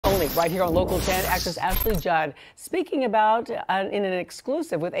family. Right here on Local 10, actress Ashley Judd speaking about, in an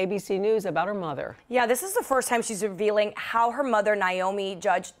exclusive with ABC News, about her mother. Yeah, this is the first time she's revealing how her mother, Naomi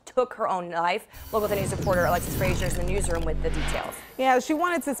Judd, took her own life. Local 10 News reporter Alexis Frazier is in the newsroom with the details. Yeah, she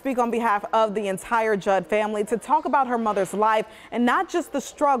wanted to speak on behalf of the entire Judd family to talk about her mother's life and not just the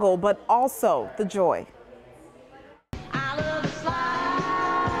struggle, but also the joy.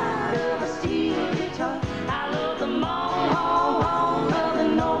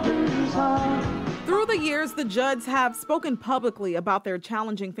 Through the years, the Judds have spoken publicly about their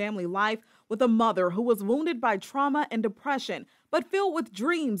challenging family life with a mother who was wounded by trauma and depression, but filled with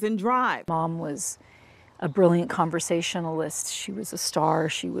dreams and drive. Mom was a brilliant conversationalist. She was a star.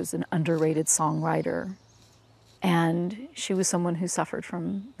 She was an underrated songwriter. And she was someone who suffered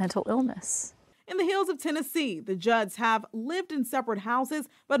from mental illness. In the hills of Tennessee, the Judds have lived in separate houses,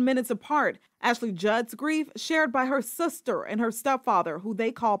 but minutes apart. Ashley Judd's grief shared by her sister and her stepfather, who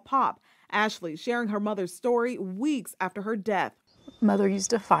they call Pop. Ashley sharing her mother's story weeks after her death. Mother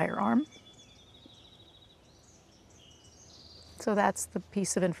used a firearm. So that's the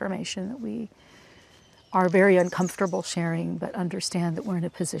piece of information that we are very uncomfortable sharing, but understand that we're in a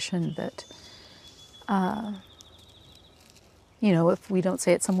position that, you know, if we don't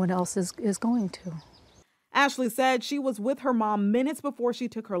say it, someone else is going to. Ashley said she was with her mom minutes before she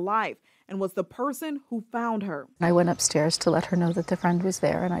took her life and was the person who found her. I went upstairs to let her know that the friend was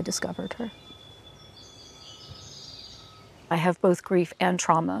there, and I discovered her. I have both grief and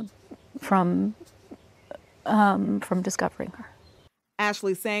trauma from discovering her.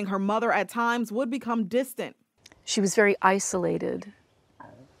 Ashley saying her mother at times would become distant. She was very isolated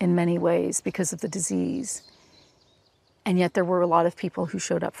in many ways because of the disease. And yet there were a lot of people who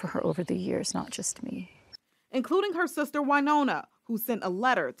showed up for her over the years, not just me. Including her sister Winona, who sent a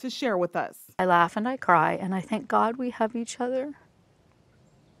letter to share with us. I laugh and I cry, and I thank God we have each other.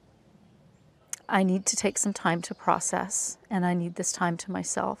 I need to take some time to process, and I need this time to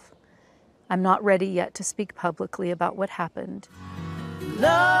myself. I'm not ready yet to speak publicly about what happened.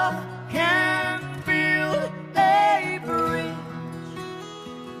 Love can build a bridge.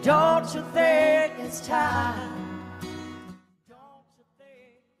 Don't you think it's time?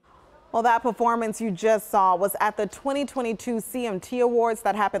 Well, that performance you just saw was at the 2022 CMT Awards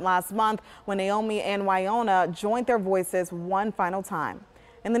that happened last month when Naomi and Winona joined their voices one final time.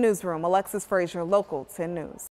 In the newsroom, Alexis Frazier, Local 10 News.